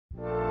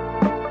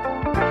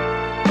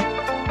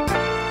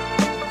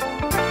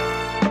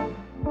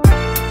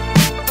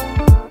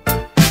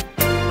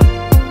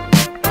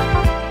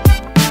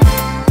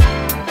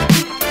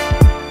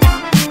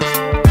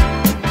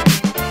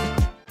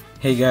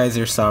Hey guys,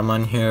 it's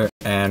Arman here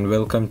and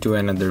welcome to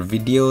another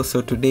video. So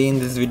today in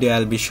this video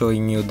I'll be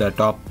showing you the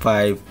top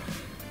 5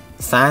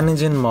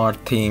 Cyanogenmod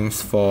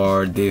themes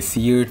for this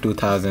year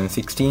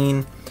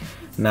 2016.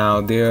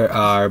 Now there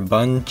are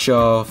bunch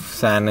of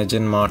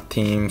Cyanogenmod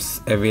themes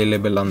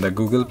available on the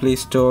Google Play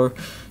Store.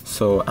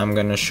 So I'm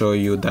gonna show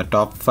you the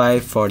top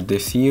 5 for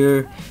this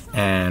year,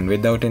 and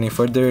without any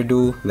further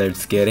ado,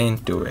 let's get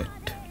into it.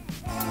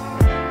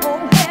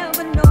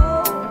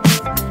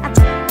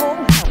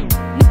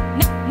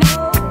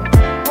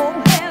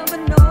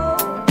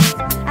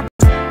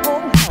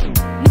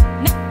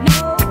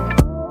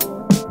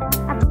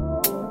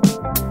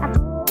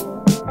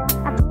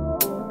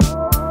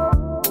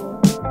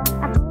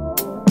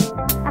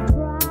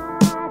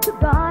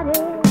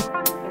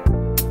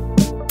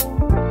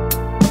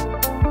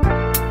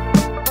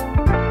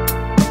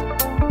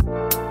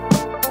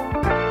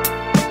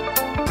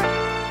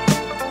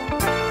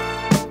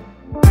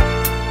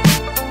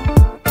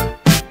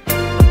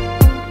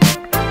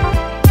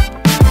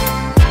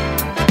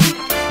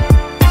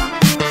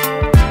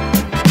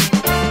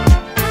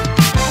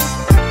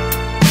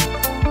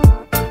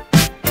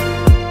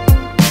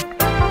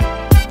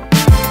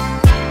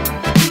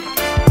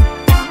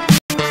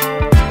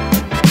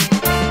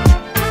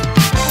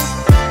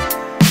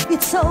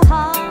 It's so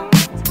hard,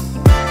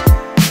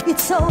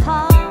 it's so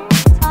hard,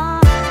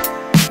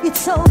 it's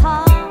so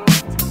hard,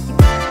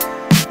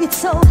 it's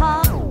so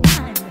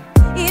hard.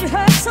 It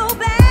hurts so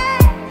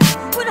bad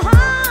when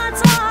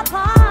hearts are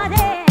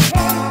parted.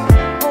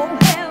 Oh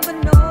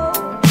heaven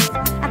knows,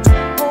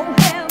 oh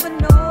heaven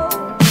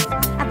knows,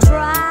 I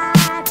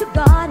tried to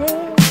guard it.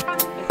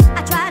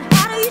 I tried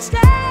hard each day,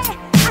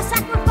 I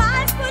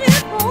sacrificed but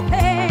it won't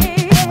pay.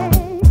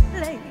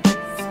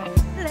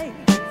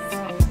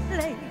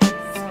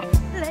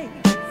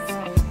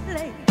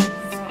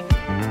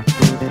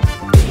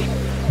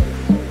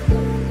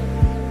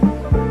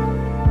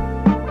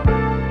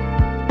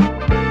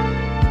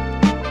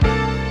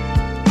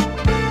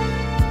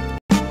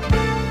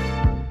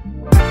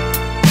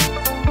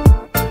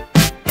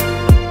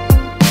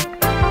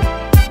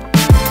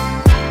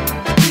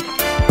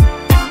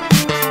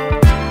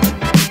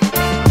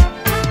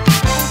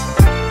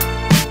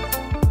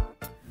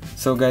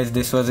 So guys,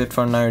 this was it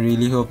for now. I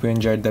really hope you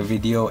enjoyed the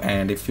video,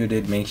 and if you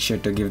did, make sure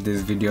to give this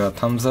video a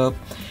thumbs up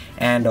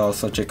and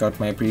also check out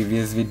my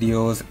previous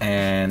videos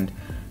and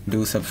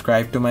do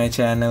subscribe to my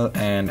channel,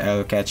 and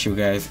I'll catch you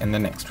guys in the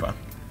next one.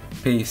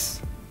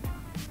 Peace.